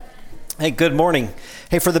Hey, good morning.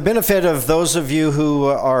 Hey, for the benefit of those of you who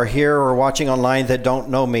are here or watching online that don't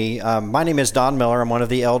know me, my name is Don Miller. I'm one of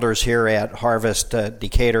the elders here at Harvest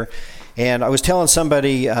Decatur. And I was telling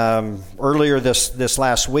somebody earlier this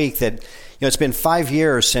last week that it's been 5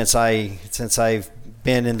 years since I've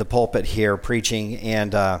been in the pulpit here preaching,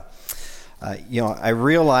 and I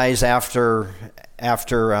realize after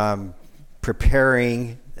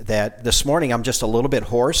preparing that this morning I'm just a little bit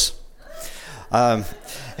hoarse.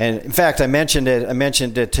 And in fact, I mentioned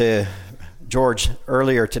it to George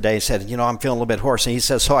earlier today. Said, I'm feeling a little bit hoarse, and he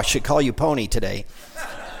says, "So I should call you Pony today."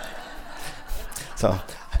 So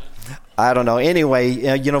I don't know. Anyway,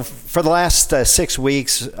 for the last 6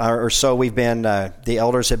 weeks or so, we've been the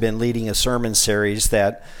elders have been leading a sermon series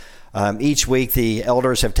that each week the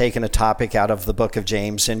elders have taken a topic out of the book of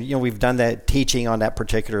James, and we've done that teaching on that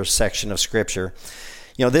particular section of Scripture.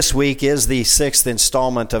 This week is the sixth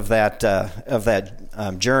installment of that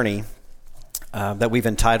journey that we've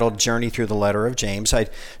entitled Journey Through the Letter of James. I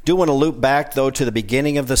do want to loop back, though, to the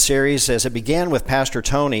beginning of the series, as it began with Pastor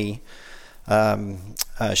Tony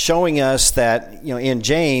showing us that, in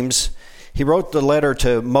James, he wrote the letter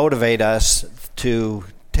to motivate us, to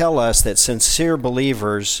tell us that sincere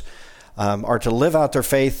believers are to live out their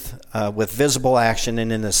faith with visible action,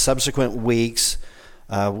 and in the subsequent weeks,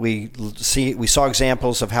 we saw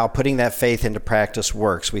examples of how putting that faith into practice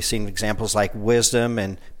works. We've seen examples like wisdom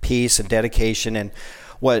and peace and dedication. And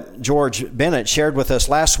what George Bennett shared with us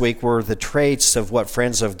last week were the traits of what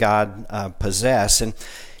friends of God possess. And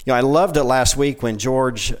I loved it last week when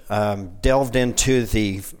George delved into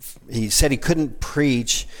he said he couldn't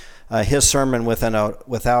preach his sermon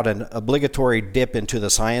without an obligatory dip into the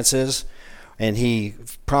sciences. And he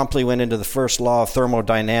promptly went into the first law of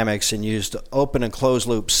thermodynamics and used open and closed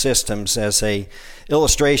loop systems as a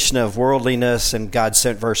illustration of worldliness and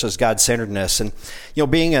versus God-centeredness. And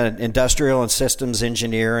being an industrial and systems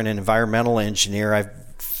engineer and an environmental engineer, I've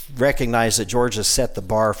recognized that George has set the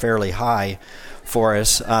bar fairly high for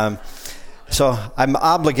us. So I'm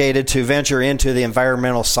obligated to venture into the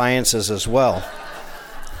environmental sciences as well.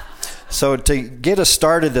 So to get us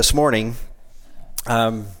started this morning,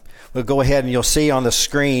 we'll go ahead and you'll see on the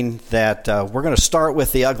screen that we're going to start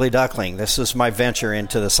with the ugly duckling. This is my venture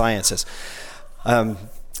into the sciences.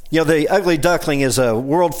 The Ugly Duckling is a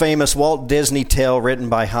world-famous Walt Disney tale written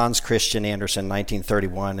by Hans Christian Andersen in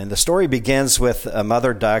 1931. And the story begins with a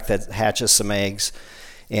mother duck that hatches some eggs.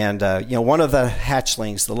 And, one of the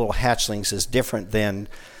little hatchlings, is different than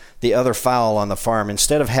the other fowl on the farm.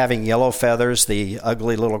 Instead of having yellow feathers, the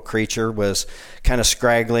ugly little creature was kind of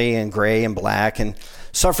scraggly and gray and black, and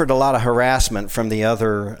suffered a lot of harassment from the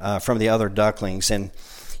other ducklings. And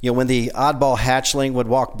when the oddball hatchling would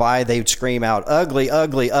walk by, they'd scream out, "Ugly,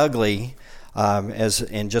 ugly, ugly,"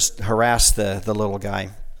 and just harass the little guy.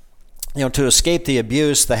 To escape the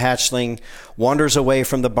abuse, the hatchling wanders away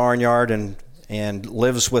from the barnyard and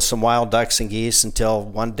lives with some wild ducks and geese until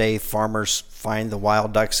one day farmers find the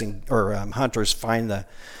wild ducks hunters find the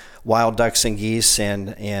wild ducks and geese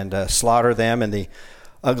and slaughter them, and the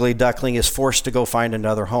ugly duckling is forced to go find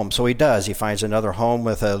another home. So he does. He finds another home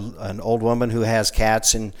with an old woman who has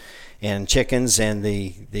cats and chickens, and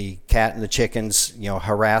the cat and the chickens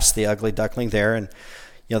harass the ugly duckling there, and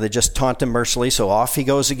they just taunt him mercilessly. So off he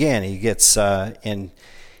goes again. He gets and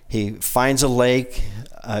he finds a lake.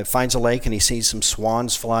 And he sees some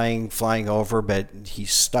swans flying over, but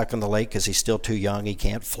he's stuck in the lake because he's still too young. He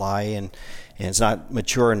can't fly and it's not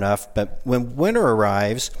mature enough. But when winter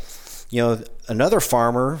arrives, another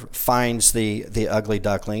farmer finds the ugly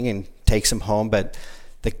duckling and takes him home, but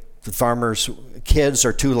the farmer's kids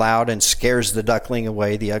are too loud and scares the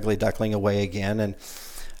ugly duckling away again.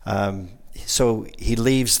 And so he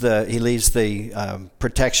leaves the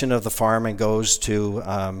protection of the farm and goes to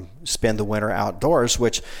spend the winter outdoors,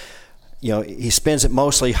 which he spends it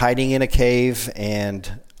mostly hiding in a cave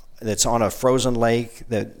and that's on a frozen lake.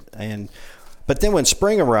 But then when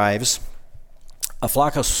spring arrives, a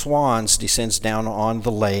flock of swans descends down on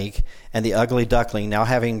the lake, and the ugly duckling, now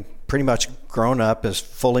having pretty much grown up, is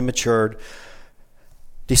fully matured.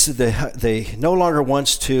 They no longer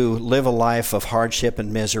wants to live a life of hardship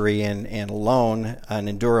and misery and alone and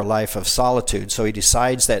endure a life of solitude. So he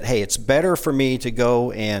decides that, hey, it's better for me to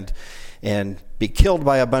go and be killed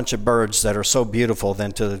by a bunch of birds that are so beautiful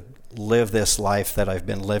than to live this life that I've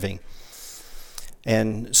been living.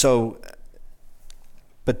 And so,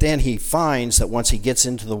 but then he finds that once he gets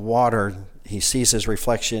into the water, he sees his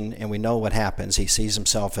reflection, and we know what happens. He sees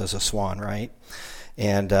himself as a swan, right?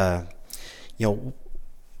 And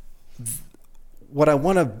what I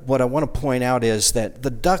want to point out is that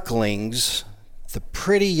the ducklings the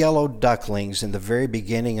pretty yellow ducklings in the very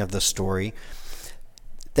beginning of the story,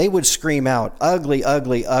 they would scream out, ugly,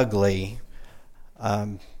 ugly, ugly,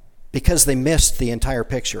 because they missed the entire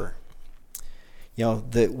picture.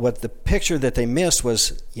 What the picture that they missed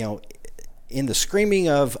was, in the screaming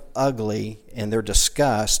of ugly and their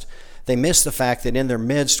disgust, they missed the fact that in their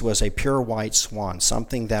midst was a pure white swan,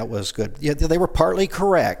 something that was good. They were partly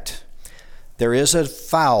correct. There is a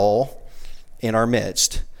fowl in our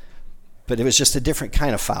midst, but it was just a different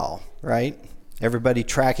kind of fowl, right? Everybody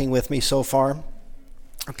tracking with me so far?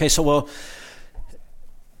 Okay,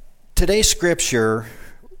 today's scripture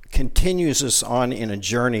continues us on in a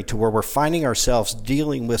journey to where we're finding ourselves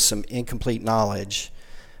dealing with some incomplete knowledge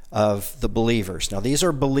of the believers. Now, these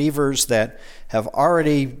are believers that have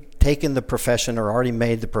already taken the profession or already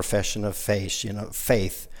made the profession of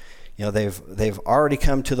faith. They've already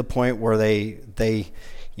come to the point where they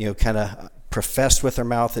kind of profess with their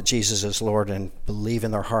mouth that Jesus is Lord and believe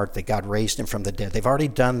in their heart that God raised him from the dead. They've already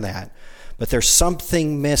done that, but there's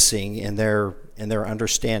something missing in their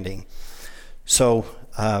understanding. So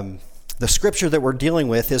the scripture that we're dealing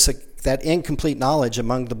with is that incomplete knowledge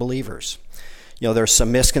among the believers. There's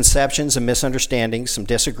some misconceptions and misunderstandings, some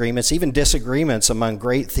disagreements, even disagreements among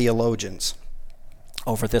great theologians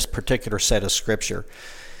over this particular set of scripture.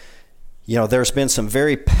 There's been some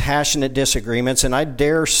very passionate disagreements, and I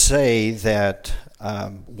dare say that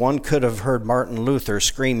one could have heard Martin Luther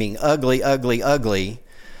screaming, ugly, ugly, ugly,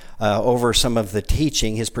 over some of the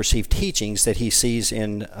teaching, his perceived teachings that he sees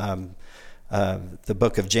in the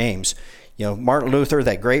book of James. Martin Luther,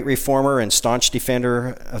 that great reformer and staunch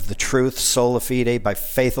defender of the truth, sola fide, by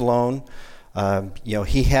faith alone,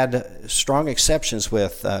 he had strong exceptions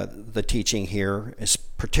with the teaching here,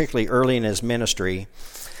 particularly early in his ministry.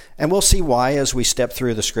 And we'll see why as we step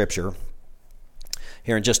through the scripture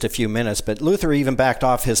here in just a few minutes. But Luther even backed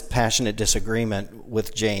off his passionate disagreement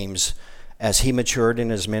with James as he matured in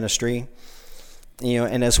his ministry.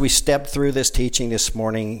 And as we step through this teaching this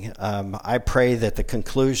morning, I pray that the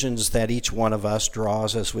conclusions that each one of us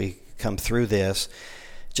draws as we come through this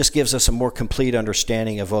just gives us a more complete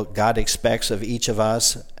understanding of what God expects of each of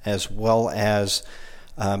us, as well as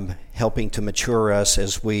helping to mature us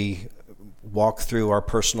as we walk through our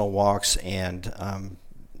personal walks and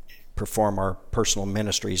perform our personal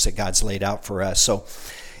ministries that God's laid out for us. So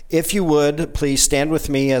if you would, please stand with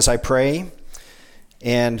me as I pray.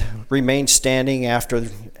 And remain standing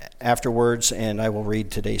afterwards, and I will read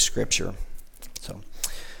today's scripture. So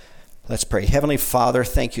let's pray. Heavenly Father,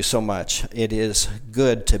 thank you so much. It is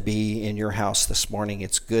good to be in your house this morning.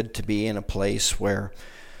 It's good to be in a place where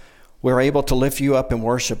we're able to lift you up and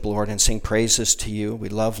worship, Lord, and sing praises to you. We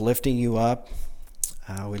love lifting you up.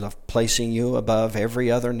 We love placing you above every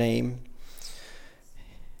other name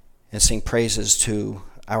and sing praises to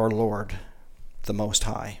our Lord, the Most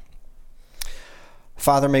High.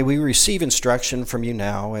 Father, may we receive instruction from you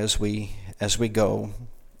now as we go.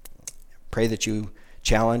 Pray that you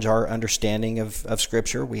challenge our understanding of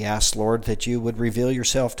Scripture. We ask, Lord, that you would reveal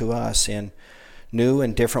yourself to us in new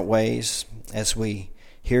and different ways as we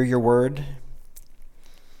hear your word.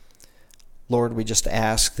 Lord, we just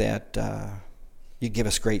ask that you give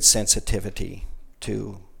us great sensitivity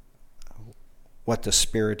to what the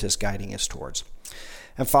Spirit is guiding us towards.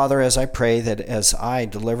 And Father, as I pray that as I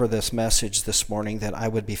deliver this message this morning, that I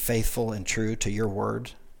would be faithful and true to your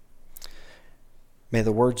word. May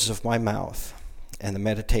the words of my mouth and the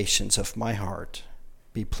meditations of my heart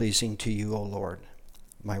be pleasing to you, O Lord,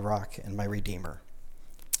 my rock and my redeemer.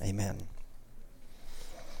 Amen.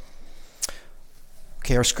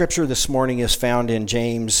 Okay, our scripture this morning is found in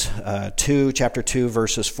James chapter 2,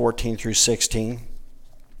 verses 14 through 16.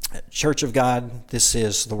 Church of God, this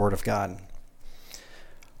is the word of God.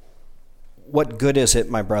 What good is it,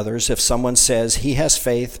 my brothers, if someone says he has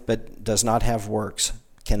faith but does not have works?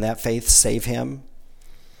 Can that faith save him?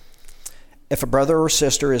 If a brother or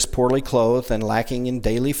sister is poorly clothed and lacking in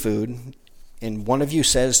daily food, and one of you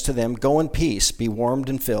says to them, "Go in peace, be warmed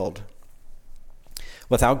and filled,"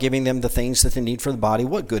 without giving them the things that they need for the body,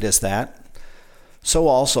 what good is that? So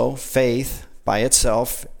also, faith by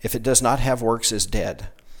itself, if it does not have works, is dead.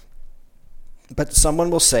 But someone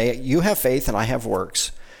will say, "You have faith and I have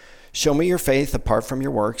works. Show me your faith apart from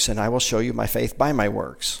your works, and I will show you my faith by my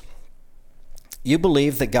works." You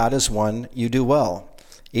believe that God is one, you do well.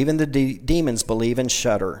 Even the demons believe and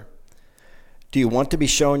shudder. Do you want to be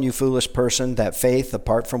shown, you foolish person, that faith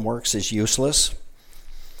apart from works is useless?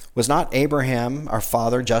 Was not Abraham, our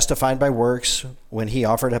father, justified by works when he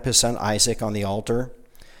offered up his son Isaac on the altar?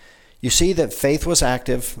 You see that faith was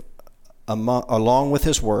active along with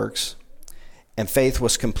his works, and faith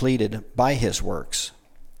was completed by his works.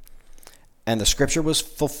 And the scripture was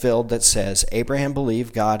fulfilled that says, Abraham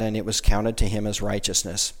believed God, and it was counted to him as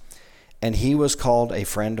righteousness. And he was called a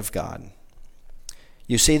friend of God.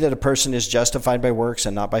 You see that a person is justified by works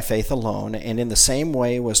and not by faith alone. And in the same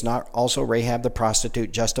way was not also Rahab the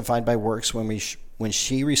prostitute justified by works when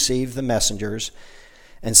she received the messengers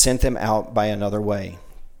and sent them out by another way?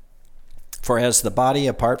 For as the body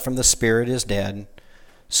apart from the spirit is dead,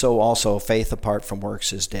 so also faith apart from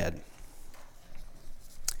works is dead.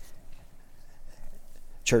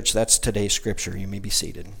 Church, that's today's scripture. You may be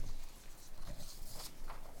seated.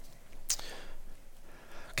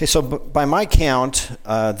 Okay, so by my count,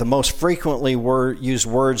 the most frequently used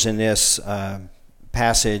words in this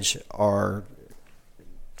passage are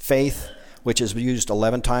faith, which is used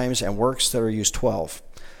 11 times, and works that are used 12.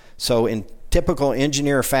 So in typical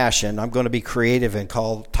engineer fashion, I'm going to be creative and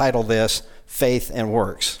title this Faith and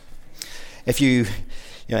Works.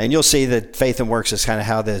 And you'll see that faith and works is kind of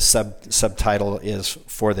how the subtitle is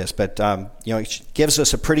for this. But, it gives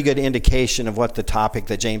us a pretty good indication of what the topic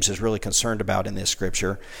that James is really concerned about in this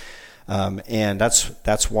scripture. And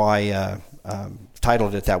that's why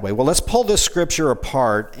titled it that way. Well, let's pull this scripture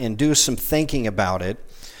apart and do some thinking about it.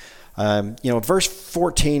 Verse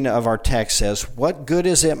 14 of our text says, "What good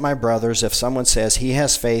is it, my brothers, if someone says he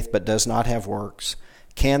has faith but does not have works?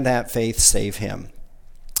 Can that faith save him?"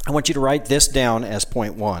 I want you to write this down as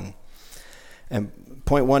point one. And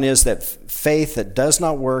point one is that faith that does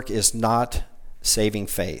not work is not saving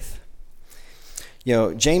faith.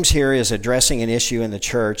 James here is addressing an issue in the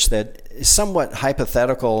church that is somewhat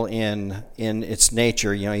hypothetical in its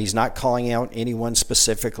nature. He's not calling out anyone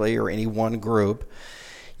specifically or any one group.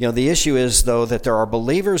 The issue is, though, that there are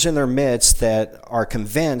believers in their midst that are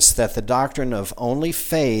convinced that the doctrine of only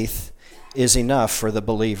faith is enough for the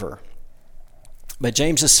believer. But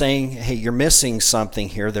James is saying, hey, you're missing something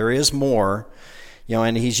here. There is more.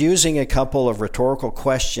 And he's using a couple of rhetorical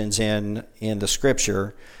questions in the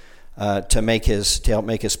scripture to help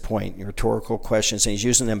make his point. Rhetorical questions, and he's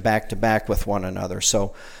using them back to back with one another.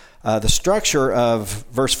 So the structure of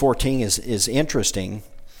verse 14 is interesting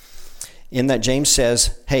in that James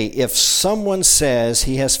says, hey, if someone says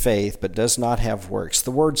he has faith but does not have works,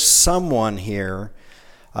 the word someone here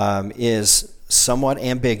is somewhat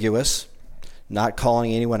ambiguous. Not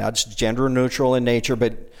calling anyone out, it's gender neutral in nature,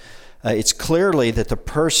 but it's clearly that the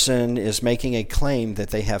person is making a claim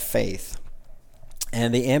that they have faith.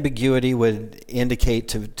 And the ambiguity would indicate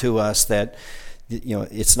to us that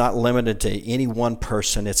it's not limited to any one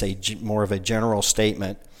person, it's more of a general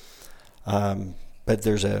statement, but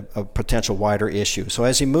there's a potential wider issue. So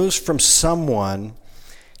as he moves from someone,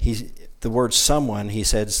 the word someone, he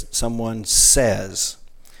says, someone says.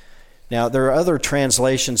 Now, there are other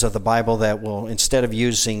translations of the Bible that will, instead of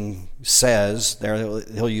using says,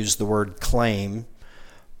 he'll use the word claim.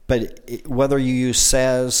 But whether you use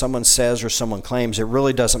says, someone says, or someone claims, it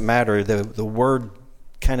really doesn't matter. The word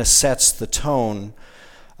kind of sets the tone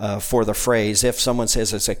for the phrase. If someone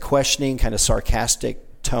says, it's a questioning, kind of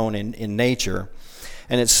sarcastic tone in nature.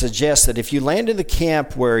 And it suggests that if you land in the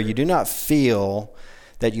camp where you do not feel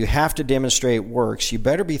that you have to demonstrate works, you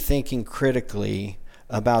better be thinking critically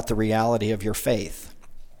about the reality of your faith.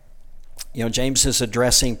 James is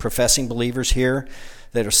addressing professing believers here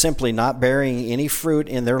that are simply not bearing any fruit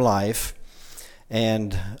in their life,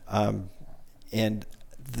 and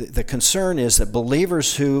the concern is that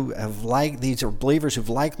believers these are believers who've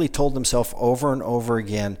likely told themselves over and over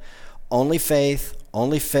again, only faith,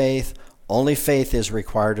 only faith, only faith is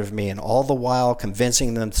required of me, and all the while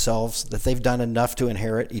convincing themselves that they've done enough to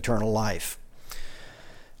inherit eternal life.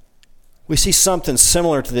 We see something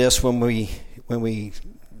similar to this when we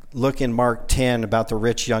look in Mark 10 about the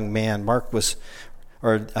rich young man. The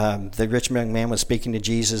rich young man was speaking to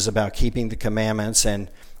Jesus about keeping the commandments and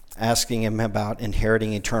asking him about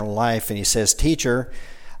inheriting eternal life. And he says, "Teacher,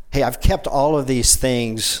 hey, I've kept all of these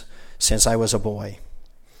things since I was a boy."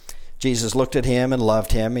 Jesus looked at him and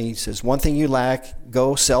loved him. He says, "One thing you lack,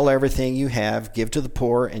 go sell everything you have, give to the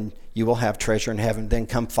poor, and you will have treasure in heaven. Then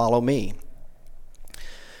come follow me."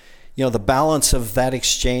 The balance of that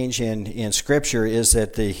exchange in Scripture is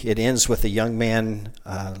that it ends with the young man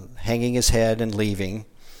hanging his head and leaving.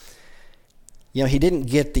 He didn't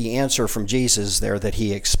get the answer from Jesus there that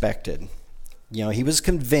he expected. He was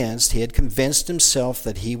convinced, he had convinced himself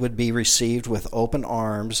that he would be received with open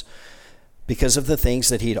arms because of the things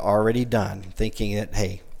that he'd already done, thinking that,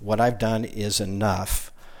 hey, what I've done is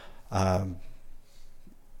enough,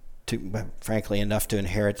 frankly, enough to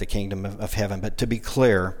inherit the kingdom of heaven. But to be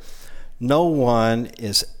clear, no one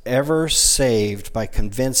is ever saved by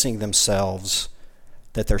convincing themselves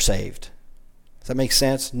that they're saved. Does that make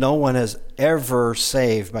sense? No one is ever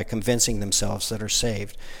saved by convincing themselves that are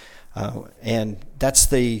saved. And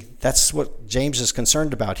that's what James is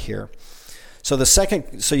concerned about here. So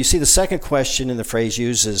you see the second question in the phrase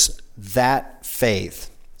uses that faith.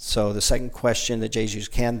 So the second question that James uses,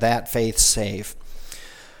 can that faith save?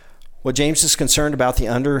 Well, James is concerned about the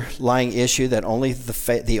underlying issue that only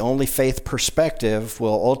the only faith perspective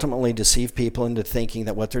will ultimately deceive people into thinking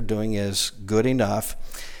that what they're doing is good enough.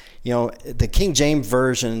 The King James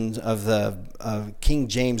version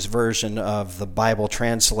of the Bible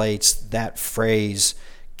translates that phrase,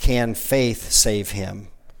 "Can faith save him?"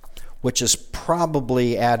 which is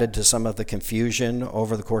probably added to some of the confusion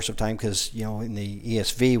over the course of time, because in the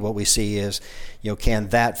ESV what we see is, can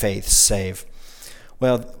that faith save?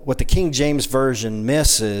 Well, what the King James Version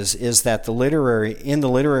misses is that in the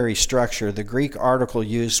literary structure, the Greek article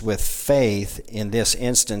used with faith in this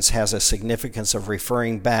instance has a significance of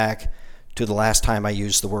referring back to the last time I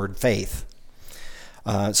used the word faith.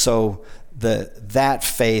 So that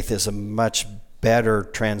faith is a much better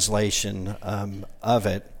translation of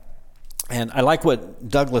it. And I like what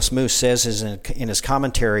Douglas Moose says in his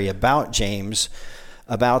commentary about James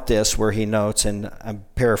about this, where he notes, and I'm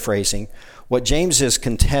paraphrasing, what James is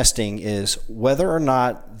contesting is whether or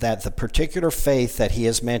not that the particular faith that he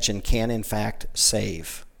has mentioned can in fact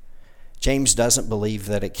save. James doesn't believe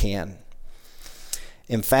that it can.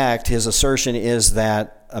 In fact, his assertion is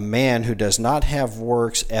that a man who does not have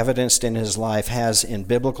works evidenced in his life has, in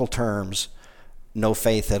biblical terms, no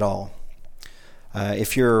faith at all.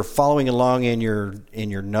 If you're following along in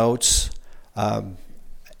your notes,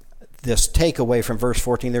 this takeaway from verse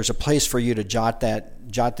 14, there's a place for you to jot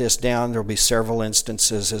this down. There'll be several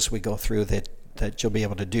instances as we go through that you'll be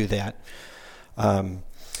able to do that.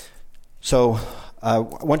 So I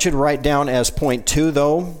want you to write down as point 2,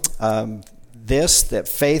 though, that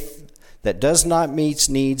faith that does not meet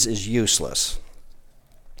needs is useless.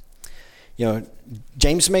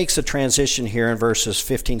 James makes a transition here in verses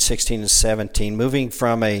 15, 16, and 17, moving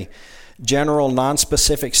from a general,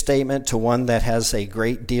 non-specific statement to one that has a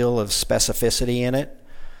great deal of specificity in it.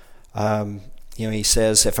 He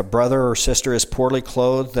says, if a brother or sister is poorly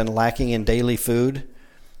clothed and lacking in daily food,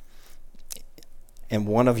 and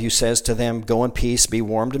one of you says to them, go in peace, be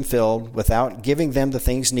warmed and filled, without giving them the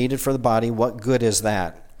things needed for the body, what good is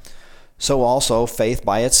that? So also, faith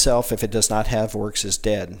by itself, if it does not have works, is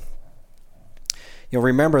dead.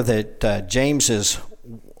 Remember that James is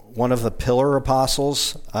one of the pillar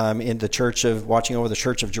apostles in the church watching over the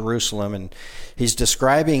church of Jerusalem, and he's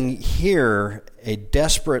describing here a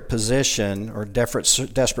desperate position or desperate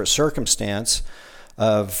circumstance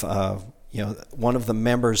of one of the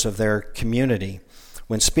members of their community.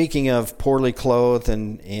 When speaking of poorly clothed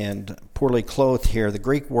and poorly clothed here, the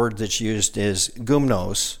Greek word that's used is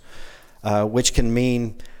gumnos, which can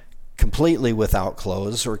mean completely without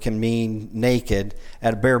clothes, or can mean naked.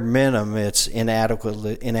 At a bare minimum, it's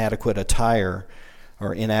inadequate attire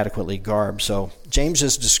or inadequately garbed. So James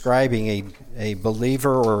is describing a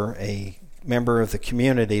believer or a member of the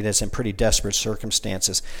community that's in pretty desperate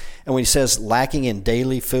circumstances. And when he says lacking in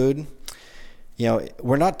daily food,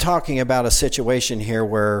 we're not talking about a situation here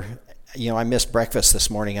where, I missed breakfast this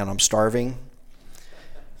morning and I'm starving.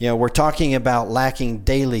 We're talking about lacking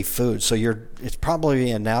daily food. So it's probably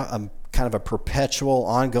a kind of a perpetual,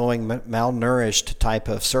 ongoing, malnourished type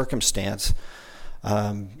of circumstance,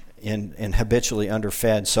 and habitually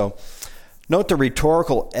underfed. So note the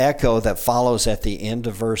rhetorical echo that follows at the end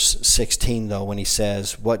of verse 16, though, when he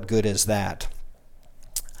says, what good is that?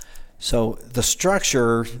 So the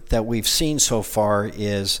structure that we've seen so far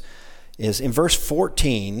is in verse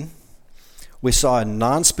 14, we saw a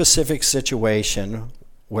non-specific situation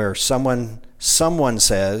where someone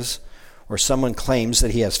says, or someone claims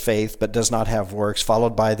that he has faith but does not have works,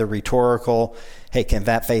 followed by the rhetorical, hey, can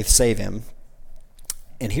that faith save him?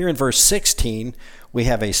 And here in verse 16, we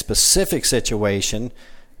have a specific situation,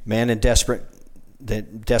 man in desperate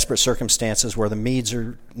circumstances where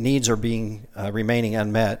the needs are being remaining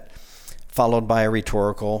unmet, followed by a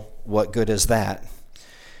rhetorical, what good is that?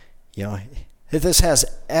 This has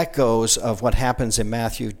echoes of what happens in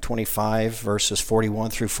Matthew 25, verses 41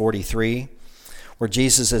 through 43, where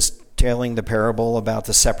Jesus is telling the parable about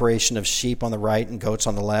the separation of sheep on the right and goats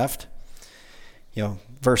on the left.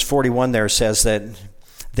 Verse 41 there says that,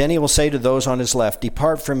 then he will say to those on his left,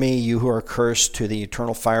 depart from me, you who are cursed, to the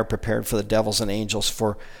eternal fire prepared for the devils and angels.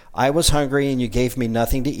 For I was hungry, and you gave me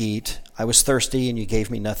nothing to eat. I was thirsty, and you gave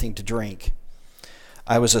me nothing to drink.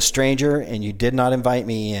 I was a stranger, and you did not invite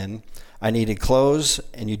me in. I needed clothes,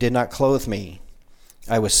 and you did not clothe me.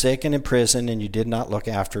 I was sick and in prison, and you did not look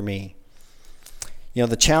after me.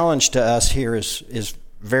 The challenge to us here is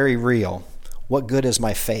very real. What good is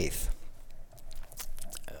my faith?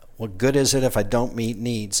 What good is it if I don't meet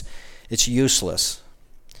needs? It's useless.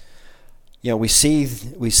 We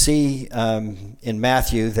see in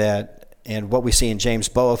Matthew that, and what we see in James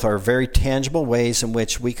both, are very tangible ways in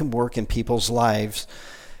which we can work in people's lives.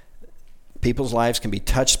 People's lives can be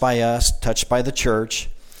touched by us, touched by the church.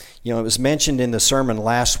 It was mentioned in the sermon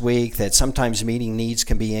last week that sometimes meeting needs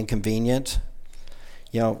can be inconvenient.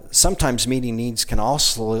 Sometimes meeting needs can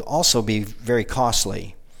also be very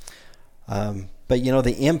costly. But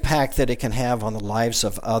the impact that it can have on the lives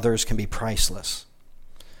of others can be priceless.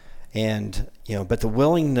 And, but the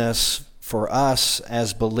willingness for us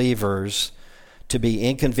as believers to be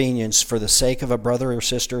inconvenienced for the sake of a brother or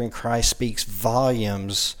sister in Christ speaks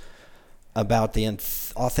volumes about the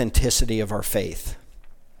authenticity of our faith.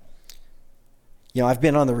 I've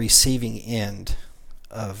been on the receiving end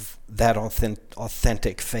of that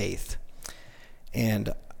authentic faith.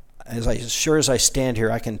 And as sure as I stand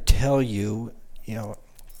here, I can tell you,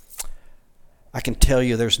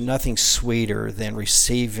 there's nothing sweeter than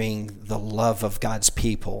receiving the love of God's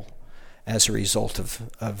people as a result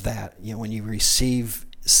of that. When you receive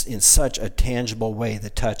in such a tangible way the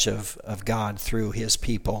touch of God through his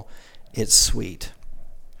people, it's sweet.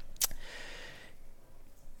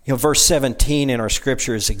 Verse 17 in our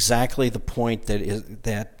scripture is exactly the point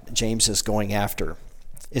that James is going after.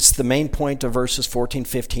 It's the main point of verses 14,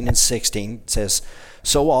 15, and 16. It says,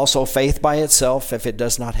 "So also faith by itself, if it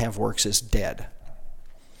does not have works, is dead."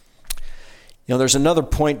 There's another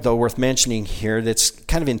point, though, worth mentioning here that's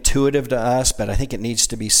kind of intuitive to us, but I think it needs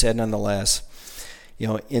to be said nonetheless.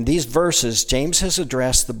 In these verses, James has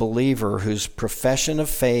addressed the believer whose profession of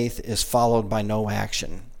faith is followed by no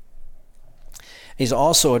action. He's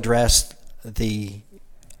also addressed the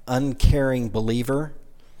uncaring believer.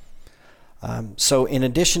 So in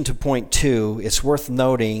addition to point 2, it's worth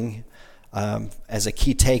noting as a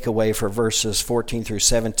key takeaway for verses 14 through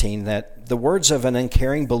 17 that the words of an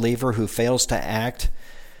uncaring believer who fails to act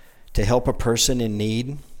to help a person in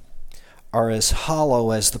need are as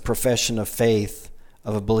hollow as the profession of faith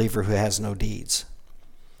of a believer who has no deeds.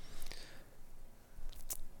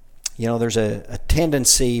 There's a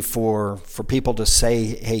tendency for people to say,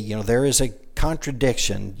 hey, there is a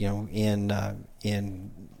contradiction,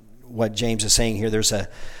 in what James is saying here. There's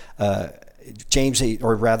James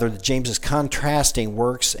is contrasting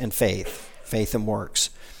works and faith and works.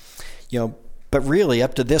 But really,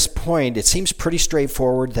 up to this point, it seems pretty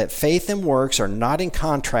straightforward that faith and works are not in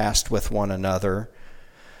contrast with one another,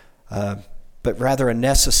 but rather a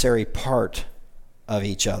necessary part of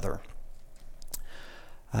each other.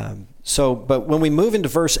 But when we move into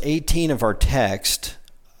verse 18 of our text,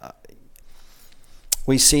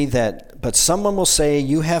 we see that, but someone will say,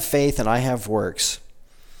 you have faith and I have works.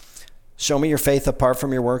 Show me your faith apart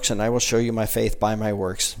from your works, and I will show you my faith by my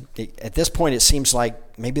works. At this point, it seems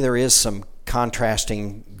like maybe there is some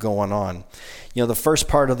contrasting going on. The first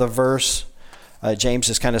part of the verse, James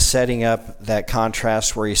is kind of setting up that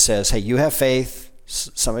contrast where he says, hey, you have faith.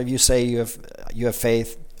 Some of you say you have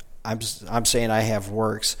faith. I'm saying I have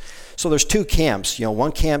works. So there's two camps.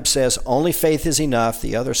 One camp says only faith is enough.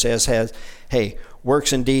 The other says, hey,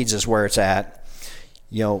 works and deeds is where it's at.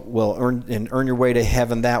 Will earn your way to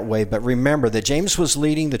heaven that way. But remember that James was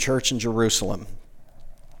leading the church in Jerusalem.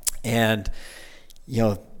 And,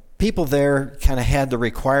 people there kind of had the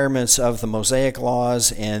requirements of the Mosaic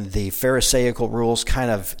laws and the Pharisaical rules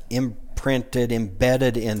kind of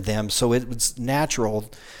embedded in them. So it was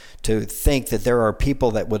natural to think that there are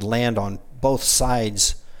people that would land on both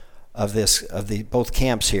sides of both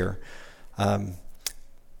camps here.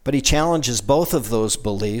 But he challenges both of those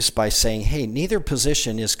beliefs by saying, hey, neither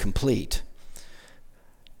position is complete.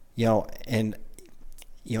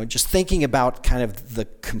 Just thinking about kind of the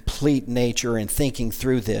complete nature and thinking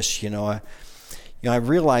through this, I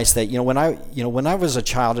realized that, when I was a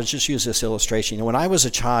child, let's just use this illustration. When I was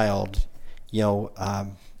a child,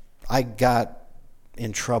 I got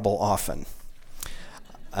in trouble often.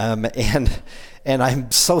 And I'm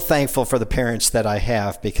so thankful for the parents that I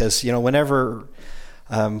have, because, whenever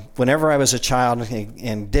I was a child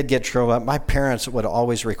and did get trouble, my parents would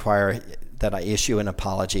always require that I issue an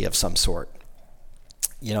apology of some sort.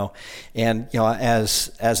 As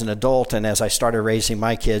an adult and as I started raising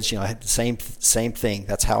my kids, I had the same thing.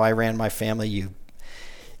 That's how I ran my family.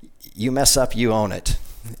 You mess up, you own it,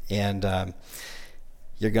 and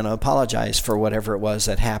you're going to apologize for whatever it was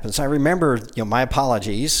that happened. So I remember, my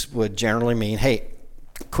apologies would generally mean, hey,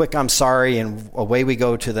 quick, I'm sorry, and away we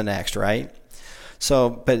go to the next, right?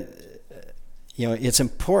 So, but, it's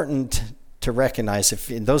important to recognize,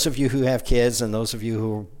 and those of you who have kids and those of you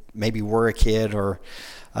who maybe were a kid or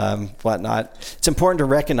whatnot, it's important to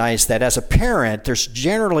recognize that as a parent, there's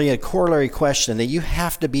generally a corollary question that you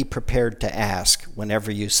have to be prepared to ask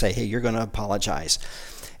whenever you say, hey, you're going to apologize.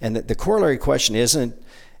 And the corollary question isn't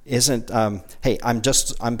hey,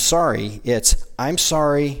 I'm sorry. It's, I'm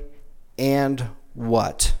sorry, and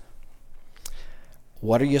what?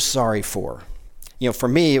 What are you sorry for? For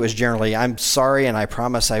me, it was generally, I'm sorry, and I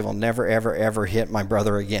promise I will never, ever, ever hit my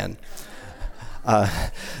brother again.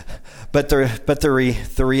 But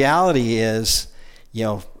the reality is,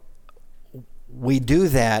 we do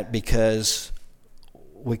that because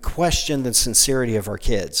we question the sincerity of our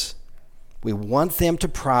kids. We want them to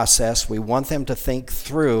process, we want them to think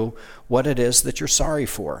through what it is that you're sorry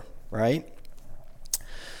for, right?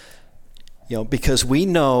 Because we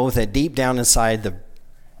know that deep down inside,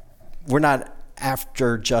 we're not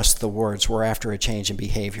after just the words, we're after a change in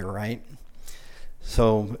behavior, right?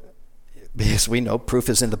 So, because we know proof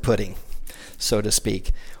is in the pudding, so to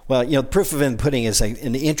speak. Well, proof in the pudding is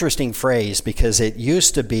an interesting phrase because it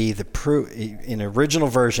used to be the proof, in the original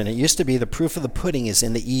version, it used to be the proof of the pudding is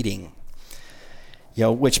in the eating.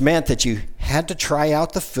 Which meant that you had to try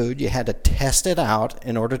out the food, you had to test it out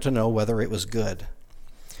in order to know whether it was good.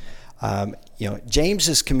 James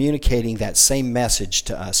is communicating that same message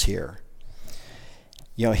to us here.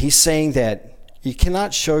 He's saying that you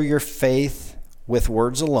cannot show your faith with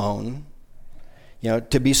words alone.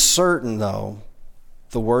 To be certain, though,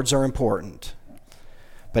 the words are important.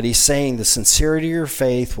 But he's saying the sincerity of your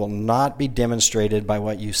faith will not be demonstrated by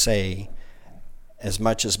what you say as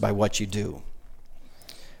much as by what you do.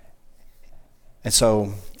 And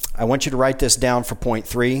so I want you to write this down for point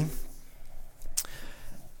 3.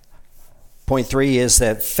 Point 3 is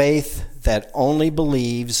that faith that only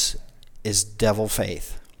believes is devil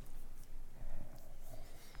faith.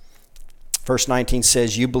 Verse 19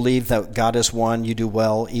 says, you believe that God is one, you do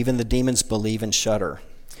well. Even the demons believe and shudder.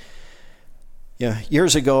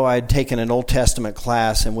 Years ago, I'd taken an Old Testament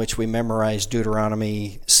class in which we memorized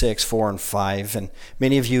Deuteronomy 6, 4, and 5. And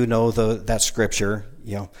many of you know that scripture.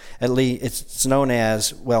 At least it's known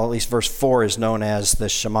as, at least verse 4 is known as the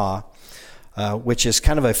Shema, which is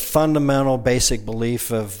kind of a fundamental basic belief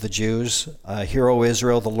of the Jews. Hear, O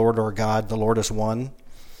Israel, the Lord our God, the Lord is one.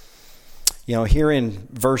 Here in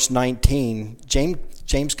verse 19,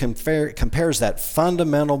 James compares that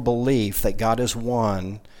fundamental belief that God is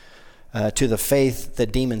one to the faith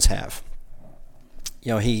that demons have.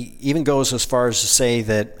 He even goes as far as to say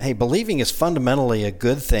that, hey, believing is fundamentally a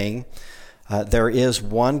good thing. There is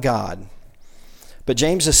one God. But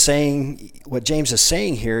what James is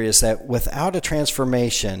saying here is that without a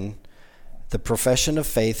transformation, the profession of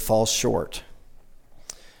faith falls short.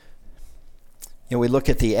 We look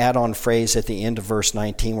at the add-on phrase at the end of verse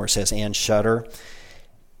 19 where it says, and shudder.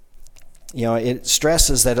 It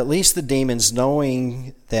stresses that at least the demons,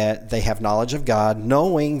 knowing that they have knowledge of God,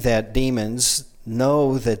 knowing that demons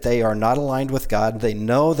know that they are not aligned with God, they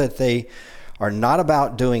know that they are not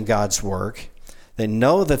about doing God's work, they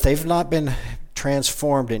know that they've not been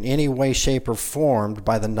transformed in any way, shape, or form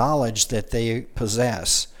by the knowledge that they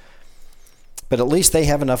possess. But at least they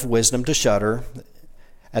have enough wisdom to shudder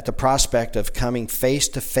at the prospect of coming face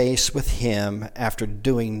to face with Him after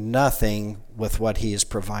doing nothing with what He has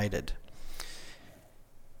provided.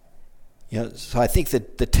 So I think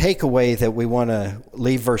that the takeaway that we want to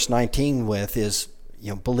leave verse 19 with is,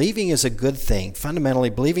 believing is a good thing. Fundamentally,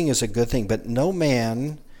 believing is a good thing, but no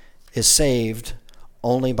man is saved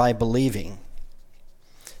only by believing.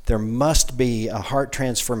 There must be a heart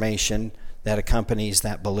transformation that accompanies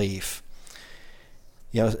that belief.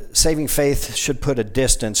 Saving faith should put a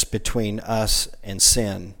distance between us and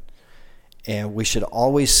sin. And we should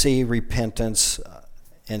always see repentance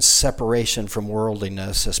and separation from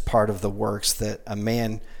worldliness as part of the works that a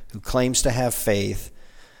man who claims to have faith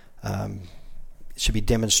should be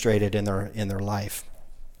demonstrated in their life.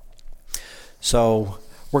 So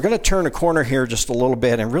we're going to turn a corner here just a little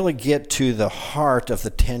bit and really get to the heart of the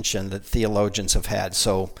tension that theologians have had.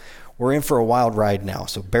 So we're in for a wild ride now,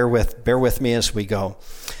 so bear with me as we go.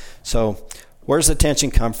 So where's the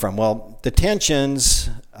tension come from? Well, the tensions,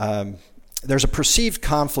 there's a perceived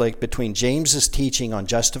conflict between James's teaching on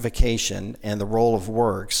justification and the role of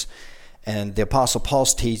works and the Apostle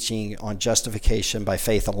Paul's teaching on justification by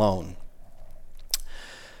faith alone.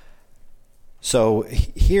 So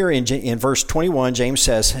here in verse 21, James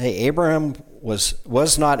says, hey, Abraham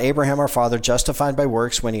was not Abraham our father justified by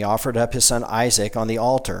works when he offered up his son Isaac on the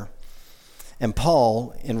altar? And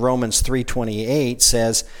Paul in Romans 3:28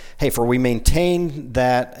 says, hey, for we maintain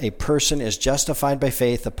that a person is justified by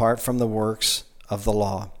faith apart from the works of the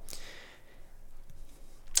law.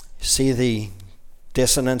 See the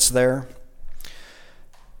dissonance there?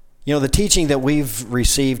 You know, the teaching that we've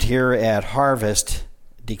received here at Harvest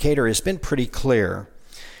Decatur has been pretty clear.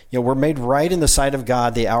 You know, we're made right in the sight of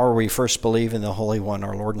God the hour we first believe in the Holy One,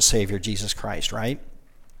 our Lord and Savior, Jesus Christ, right?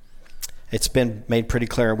 It's been made pretty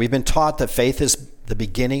clear. We've been taught that faith is the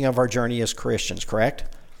beginning of our journey as Christians, correct?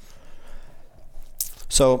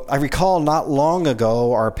 So I recall not long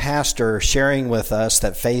ago our pastor sharing with us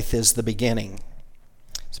that faith is the beginning.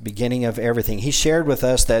 It's the beginning of everything. He shared with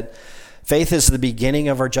us that faith is the beginning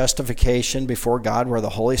of our justification before God, where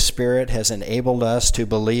the Holy Spirit has enabled us to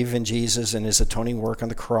believe in Jesus and his atoning work on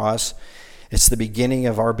the cross. It's the beginning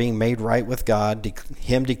of our being made right with God,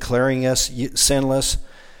 him declaring us sinless,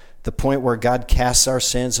 the point where God casts our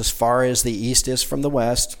sins as far as the east is from the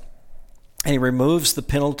west, and he removes the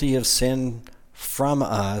penalty of sin from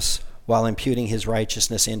us while imputing his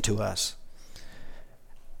righteousness into us.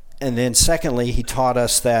 And then secondly, he taught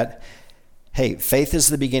us that, hey, faith is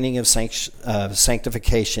the beginning of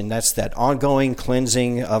sanctification. That's that ongoing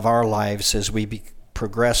cleansing of our lives as we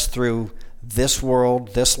progress through this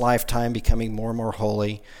world, this lifetime, becoming more and more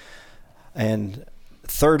holy. And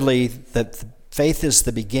thirdly, that faith is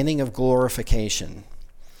the beginning of glorification.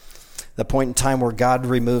 The point in time where God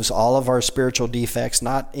removes all of our spiritual defects,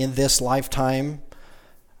 not in this lifetime,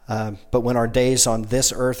 but when our days on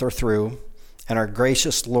this earth are through, and our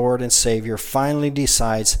gracious Lord and Savior finally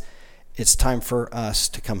decides it's time for us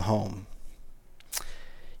to come home.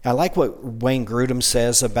 I like what Wayne Grudem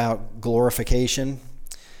says about glorification,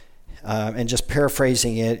 and just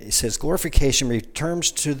paraphrasing it, it says, glorification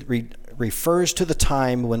refers to the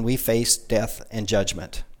time when we face death and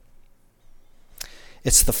judgment.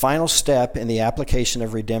 It's the final step in the application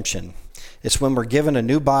of redemption. It's when we're given a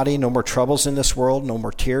new body, no more troubles in this world, no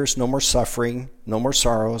more tears, no more suffering, no more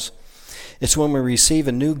sorrows. It's when we receive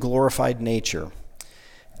a new glorified nature.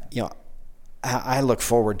 You know, I look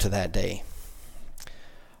forward to that day.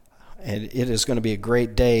 And it is going to be a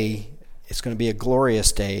great day. It's going to be a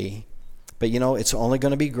glorious day. But you know, it's only going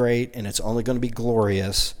to be great and it's only going to be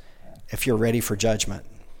glorious if you're ready for judgment.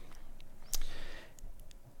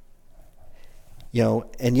 You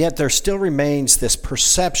know, and yet there still remains this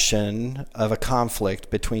perception of a conflict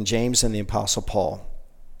between James and the Apostle Paul.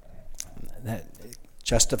 That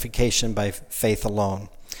justification by faith alone.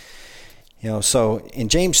 You know, so in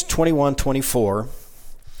James 21:24,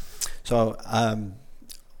 so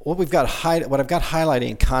what I've got highlighted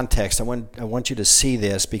in context, I want you to see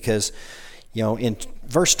this because, you know, in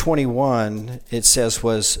verse 21 it says,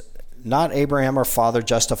 was not Abraham our father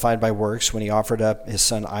justified by works when he offered up his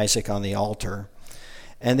son Isaac on the altar?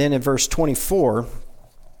 And then in verse 24,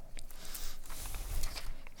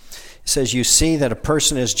 it says, you see that a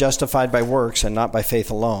person is justified by works and not by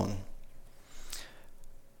faith alone.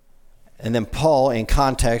 And then Paul, in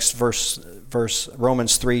context, verse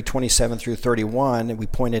Romans 3:27 through 31, and we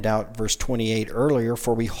pointed out verse 28 earlier,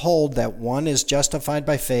 for we hold that one is justified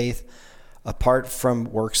by faith apart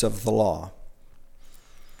from works of the law.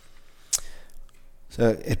 So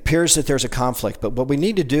it appears that there's a conflict, but what we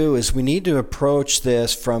need to do is we need to approach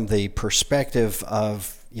this from the perspective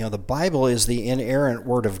of, you know, the Bible is the inerrant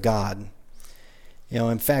Word of God. You know,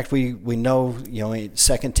 in fact, we know, you know, in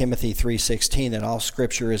 2 Timothy 3:16 that all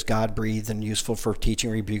Scripture is God-breathed and useful for teaching,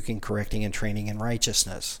 rebuking, correcting, and training in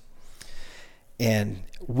righteousness. And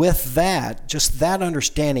with that, just that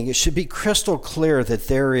understanding, it should be crystal clear that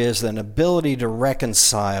there is an ability to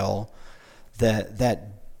reconcile that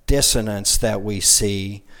dissonance that we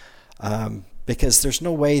see, because there's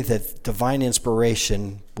no way that divine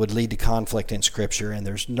inspiration would lead to conflict in Scripture, and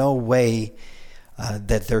there's no way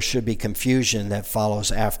that there should be confusion that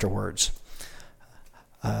follows afterwards.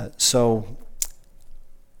 So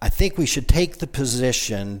I think we should take the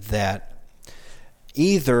position that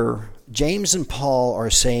either James and Paul are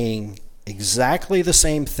saying exactly the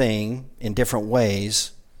same thing in different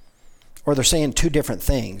ways, or they're saying two different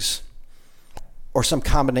things, or some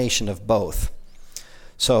combination of both.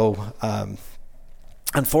 So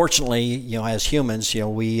unfortunately, you know, as humans, you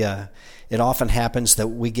know, it often happens that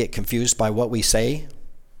we get confused by what we say.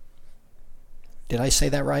 Did I say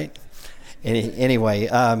that right? Anyway,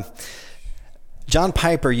 John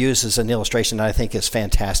Piper uses an illustration that I think is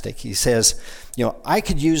fantastic. He says, you know, I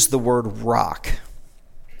could use the word rock,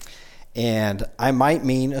 and I might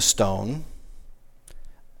mean a stone,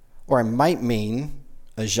 or I might mean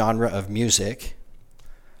a genre of music,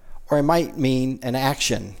 or I might mean an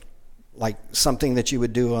action, like something that you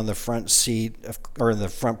would do on the front seat or in the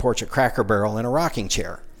front porch at Cracker Barrel in a rocking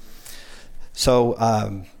chair. So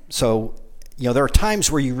you know, there are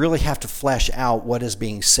times where you really have to flesh out what is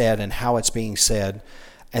being said and how it's being said,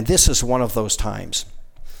 and this is one of those times.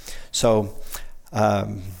 So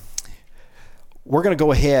we're going to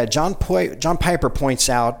go ahead. John Piper points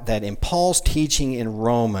out that in Paul's teaching in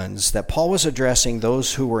Romans, that Paul was addressing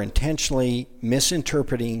those who were intentionally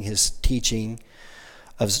misinterpreting his teaching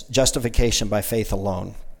of justification by faith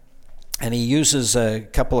alone. And he uses a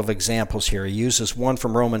couple of examples here. He uses one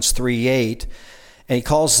from Romans 3:8, and he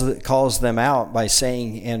calls them out by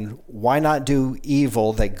saying, "And why not do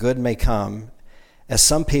evil that good may come? As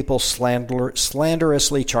some people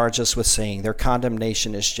slanderously charge us with saying, their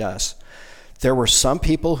condemnation is just." There were some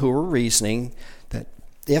people who were reasoning that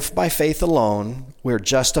if by faith alone we're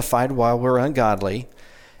justified while we're ungodly,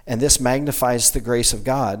 and this magnifies the grace of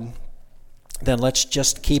God, then let's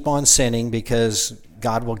just keep on sinning because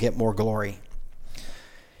God will get more glory.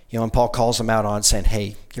 And Paul calls them out on saying,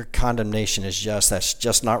 hey, your condemnation is just. That's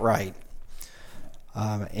just not right.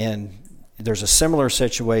 And there's a similar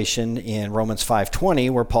situation in Romans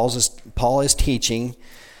 5:20 where Paul is teaching.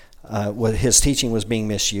 His teaching was being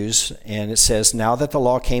misused, and it says, "Now that the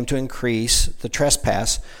law came to increase the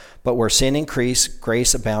trespass, but where sin increased,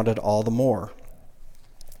 grace abounded all the more."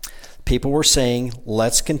 People were saying,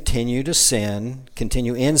 let's continue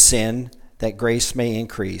in sin, that grace may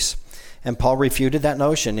increase. And Paul refuted that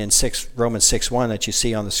notion in Romans 6:1 that you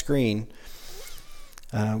see on the screen.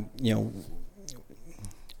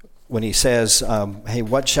 When he says, hey,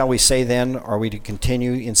 what shall we say then? Are we to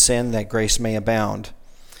continue in sin that grace may abound?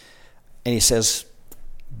 And he says,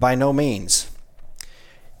 by no means.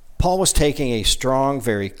 Paul was taking a strong,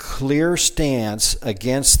 very clear stance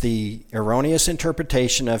against the erroneous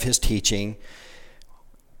interpretation of his teaching,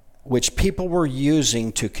 which people were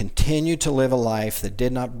using to continue to live a life that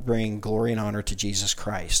did not bring glory and honor to Jesus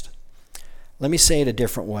Christ. Let me say it a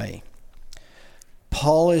different way.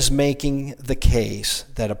 Paul is making the case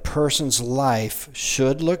that a person's life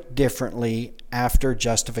should look differently after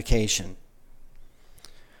justification.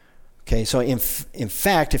 Okay, so in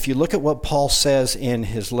fact, if you look at what Paul says in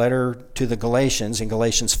his letter to the Galatians, in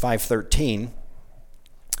Galatians 5:13,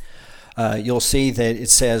 you'll see that it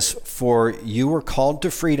says, "For you were called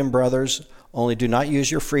to freedom, brothers, only do not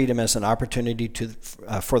use your freedom as an opportunity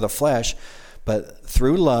for the flesh, but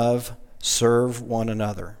through love serve one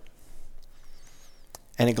another."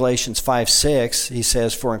 And in Galatians 5:6, he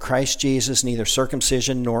says, "For in Christ Jesus neither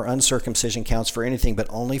circumcision nor uncircumcision counts for anything, but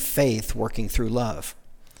only faith working through love."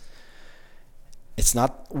 It's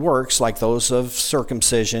not works like those of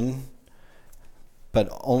circumcision, but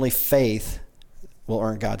only faith will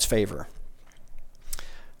earn God's favor.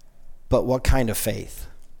 But what kind of faith?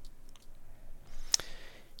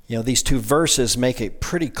 These two verses make it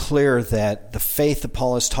pretty clear that the faith that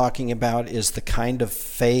Paul is talking about is the kind of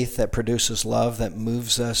faith that produces love, that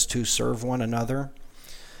moves us to serve one another.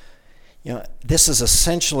 This is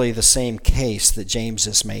essentially the same case that James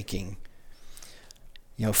is making.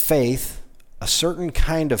 Faith, a certain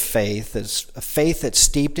kind of faith, that's a faith that's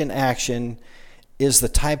steeped in action, is the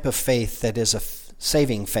type of faith that is a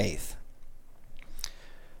saving faith.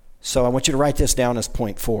 So I want you to write this down as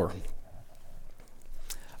point 4.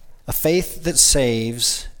 A faith that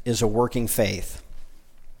saves is a working faith.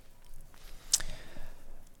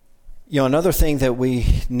 Another thing that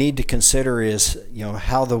we need to consider is,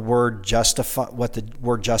 how the word justify, what the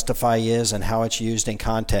word justify is and how it's used in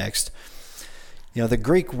context. The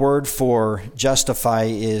Greek word for justify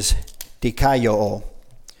is dikaio,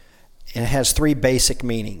 and it has 3 basic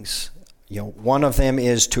meanings. One of them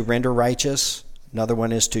is to render righteous. Another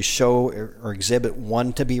one is to show or exhibit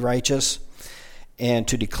one to be righteous, and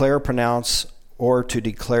to declare, pronounce, or to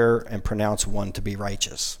declare and pronounce one to be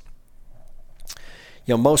righteous.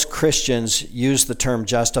 Most Christians use the term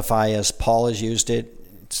justify as Paul has used it.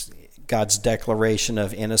 It's God's declaration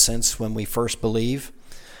of innocence when we first believe.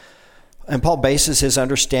 And Paul bases his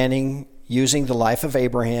understanding using the life of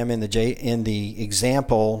Abraham in the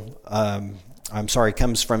example.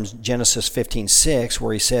 Comes from Genesis 15:6,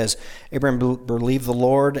 where he says, Abraham believed the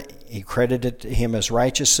Lord, he credited to him as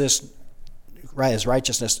righteousness.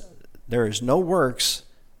 There is no works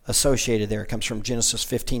associated there. It comes from Genesis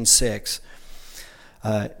 15:6.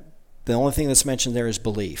 The only thing that's mentioned there is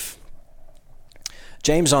belief.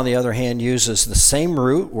 James, on the other hand, uses the same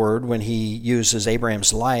root word when he uses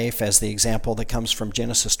Abraham's life as the example that comes from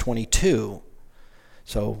Genesis 22.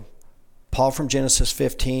 So Paul from Genesis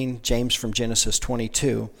 15, James from Genesis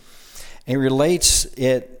 22. And he relates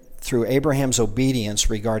it through Abraham's obedience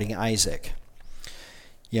regarding Isaac.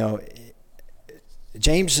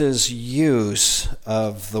 James's use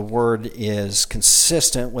of the word is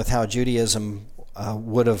consistent with how Judaism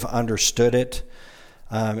would have understood it.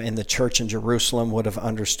 And the church in Jerusalem would have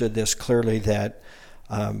understood this clearly, that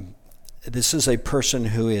this is a person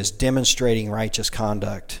who is demonstrating righteous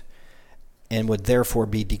conduct. and would therefore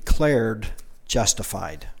be declared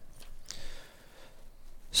justified.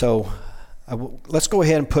 So let's go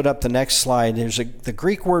ahead and put up the next slide. There's the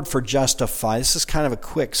Greek word for justify. This is kind of a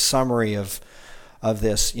quick summary of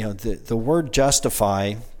this. You know, the word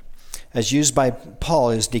justify, as used by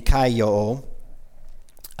Paul, is dikaio.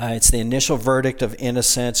 It's the initial verdict of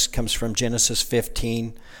innocence. Comes from Genesis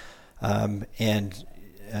 15,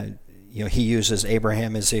 he uses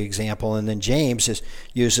Abraham as the example, and then James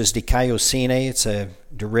uses dikaiosine. It's a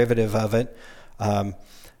derivative of it.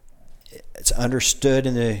 It's understood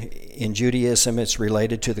in Judaism. It's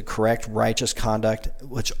related to the correct, righteous conduct,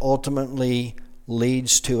 which ultimately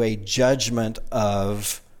leads to a judgment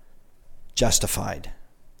of justified.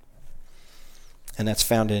 And that's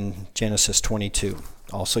found in Genesis 22.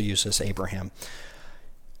 Also uses Abraham.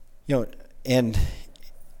 You know,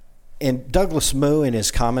 and Douglas Moo in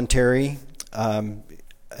his commentary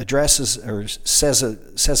addresses or says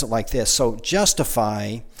it like this. So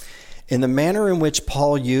justify, in the manner in which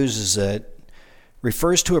Paul uses it,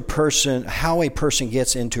 refers to how a person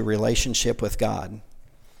gets into relationship with God.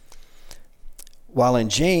 While in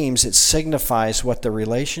James, it signifies what the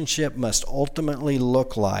relationship must ultimately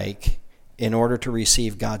look like in order to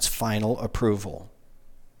receive God's final approval.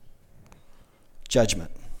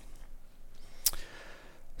 Judgment.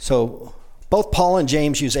 So both Paul and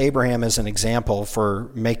James use Abraham as an example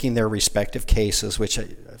for making their respective cases, which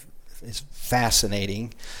is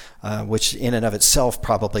fascinating, which in and of itself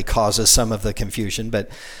probably causes some of the confusion. But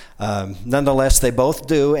nonetheless, they both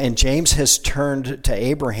do. And James has turned to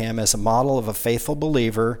Abraham as a model of a faithful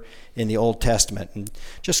believer in the Old Testament. And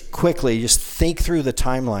just quickly, just think through the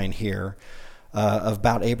timeline here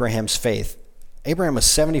about Abraham's faith. Abraham was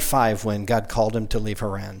 75 when God called him to leave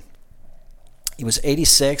Haran. He was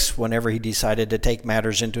 86 whenever he decided to take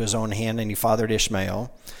matters into his own hand and he fathered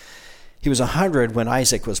Ishmael. He was 100 when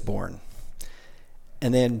Isaac was born.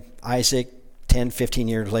 And then Isaac, 10, 15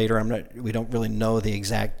 years later, we don't really know the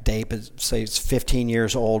exact date, but say it's 15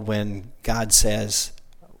 years old when God says,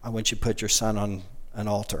 I want you to put your son on an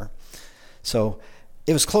altar. So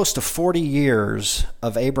it was close to 40 years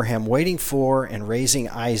of Abraham waiting for and raising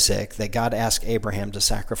Isaac that God asked Abraham to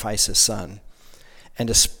sacrifice his son. And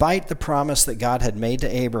despite the promise that God had made to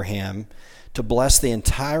Abraham to bless the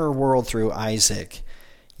entire world through Isaac,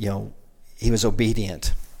 he was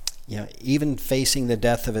obedient. Even facing the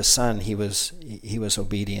death of his son, he was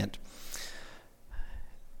obedient.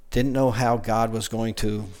 Didn't know how God was going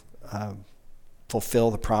to fulfill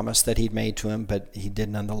the promise that he'd made to him, but he did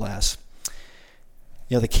nonetheless.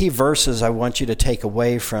 The key verses I want you to take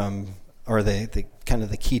away from, or the kind of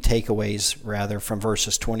the key takeaways rather, from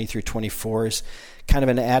verses 20 through 24 is kind of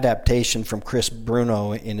an adaptation from Chris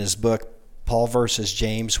Bruno in his book, Paul versus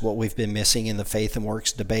James, What We've Been Missing in the Faith and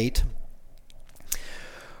Works Debate,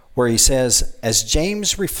 where he says, as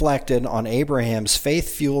James reflected on Abraham's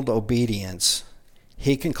faith-fueled obedience,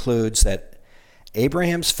 he concludes that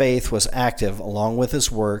Abraham's faith was active along with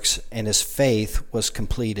his works, and his faith was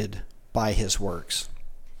completed by his works.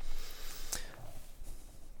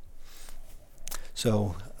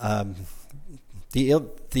 So the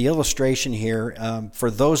illustration here,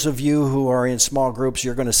 for those of you who are in small groups,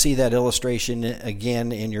 you're going to see that illustration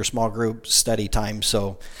again in your small group study time.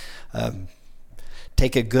 So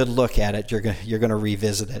take a good look at it. You're going to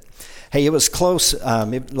revisit it. Hey, it was close.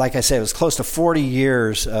 Like I said, it was close to 40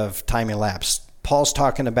 years of time elapsed. Paul's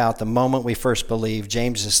talking about the moment we first believed.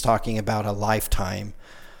 James is talking about a lifetime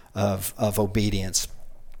of obedience.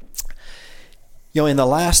 In the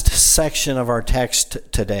last section of our text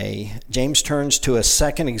today, James turns to a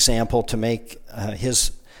second example to make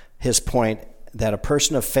his point that a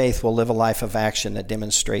person of faith will live a life of action that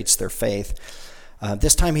demonstrates their faith.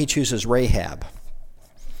 This time he chooses Rahab.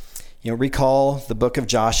 Recall the book of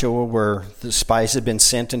Joshua where the spies had been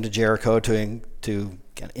sent into Jericho to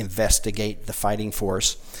investigate the fighting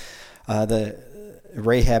force.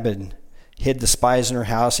 Rahab had hid the spies in her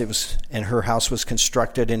house. And her house was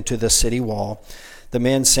constructed into the city wall. The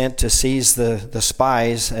men sent to seize the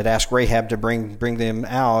spies had asked Rahab to bring them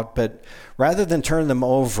out, but rather than turn them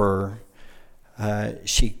over,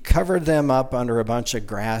 she covered them up under a bunch of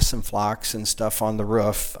grass and phlox and stuff on the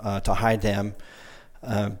roof to hide them,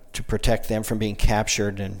 to protect them from being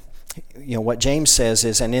captured. And what James says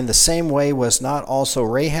is, and in the same way was not also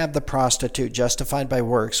Rahab the prostitute justified by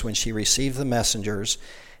works when she received the messengers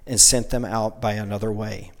and sent them out by another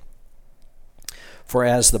way. For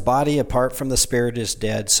as the body apart from the spirit is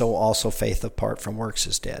dead, so also faith apart from works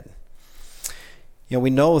is dead. We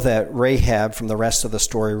know that Rahab, from the rest of the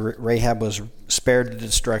story, Rahab was spared the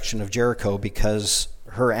destruction of Jericho because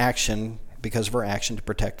of her action to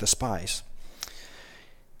protect the spies.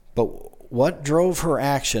 But what drove her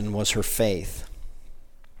action was her faith.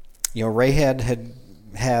 Rahab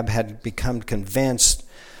had become convinced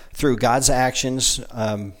through God's actions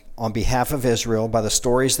on behalf of Israel by the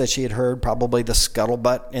stories that she had heard, probably the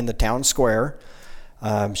scuttlebutt in the town square.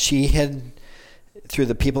 She had, through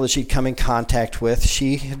the people that she'd come in contact with,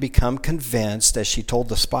 she had become convinced, as she told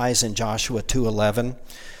the spies in Joshua 2:11.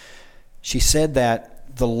 She said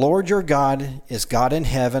that the Lord your God is God in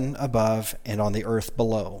heaven above and on the earth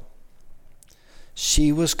below.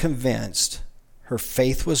 She was convinced. Her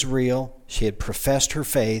faith was real. She had professed her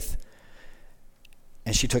faith,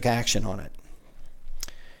 and she took action on it.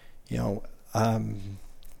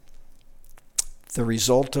 The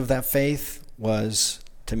result of that faith was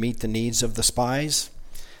to meet the needs of the spies,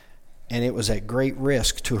 and it was at great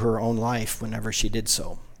risk to her own life whenever she did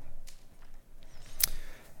so.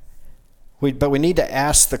 But we need to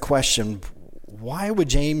ask the question, why would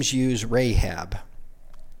James use Rahab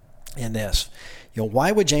in this?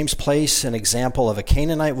 Why would James place an example of a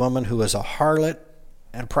Canaanite woman who was a harlot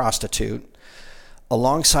and a prostitute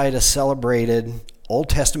alongside a celebrated Old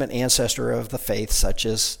Testament ancestor of the faith such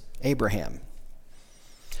as Abraham?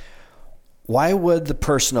 Why would the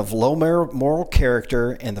person of low moral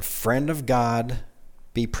character and the friend of God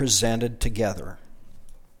be presented together?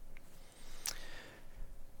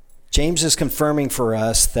 James is confirming for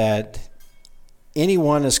us that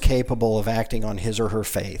anyone is capable of acting on his or her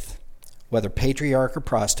faith, whether patriarch or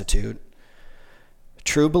prostitute.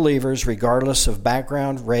 True believers, regardless of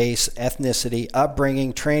background, race, ethnicity,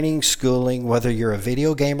 upbringing, training, schooling, whether you're a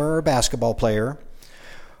video gamer or a basketball player,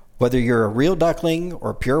 whether you're a real duckling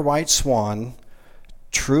or a pure white swan,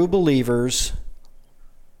 true believers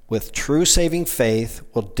with true saving faith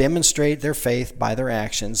will demonstrate their faith by their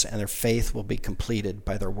actions, and their faith will be completed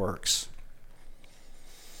by their works.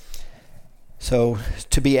 So,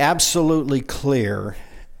 to be absolutely clear,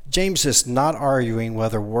 James is not arguing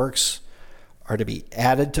whether works are to be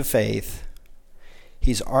added to faith.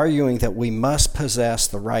 He's arguing that we must possess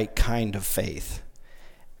the right kind of faith,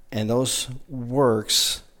 and those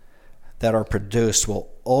works that are produced will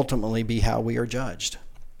ultimately be how we are judged.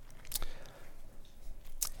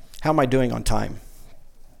 How am I doing on time?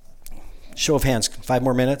 Show of hands, 5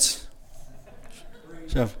 more minutes?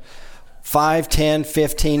 So 5, 10,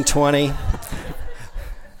 15, 20.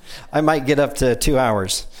 I might get up to 2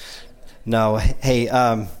 hours. No, hey,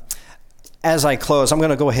 as I close, I'm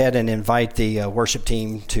going to go ahead and invite the worship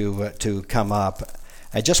team to come up.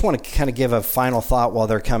 I just want to kind of give a final thought while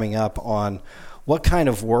they're coming up on what kind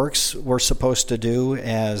of works we're supposed to do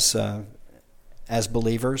as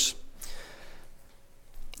believers.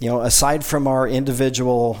 Aside from our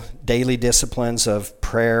individual daily disciplines of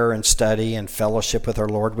prayer and study and fellowship with our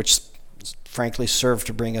Lord, which frankly serve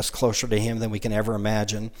to bring us closer to Him than we can ever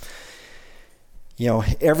imagine,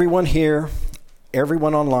 everyone here,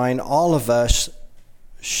 everyone online, all of us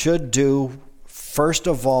should do, first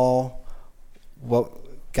of all, what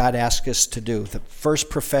God asks us to do, the first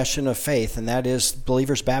profession of faith, and that is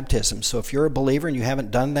believer's baptism. So if you're a believer and you haven't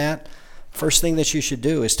done that, first thing that you should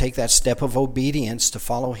do is take that step of obedience to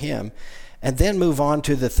follow Him, and then move on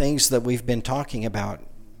to the things that we've been talking about,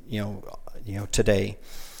 today.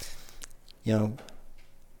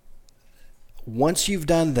 Once you've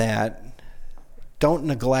done that, don't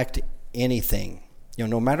neglect anything.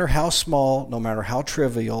 No matter how small, no matter how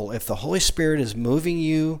trivial, if the Holy Spirit is moving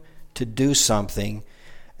you to do something,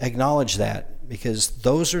 acknowledge that, because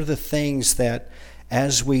those are the things that,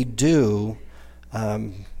 as we do,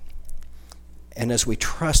 and as we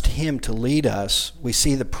trust Him to lead us, we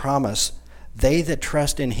see the promise, they that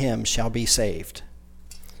trust in Him shall be saved.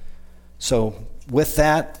 So with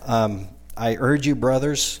that, I urge you,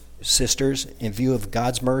 brothers, sisters, in view of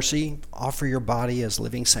God's mercy, offer your body as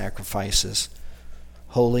living sacrifices,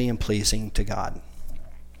 holy and pleasing to God.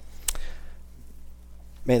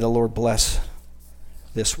 May the Lord bless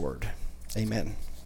this word. Amen.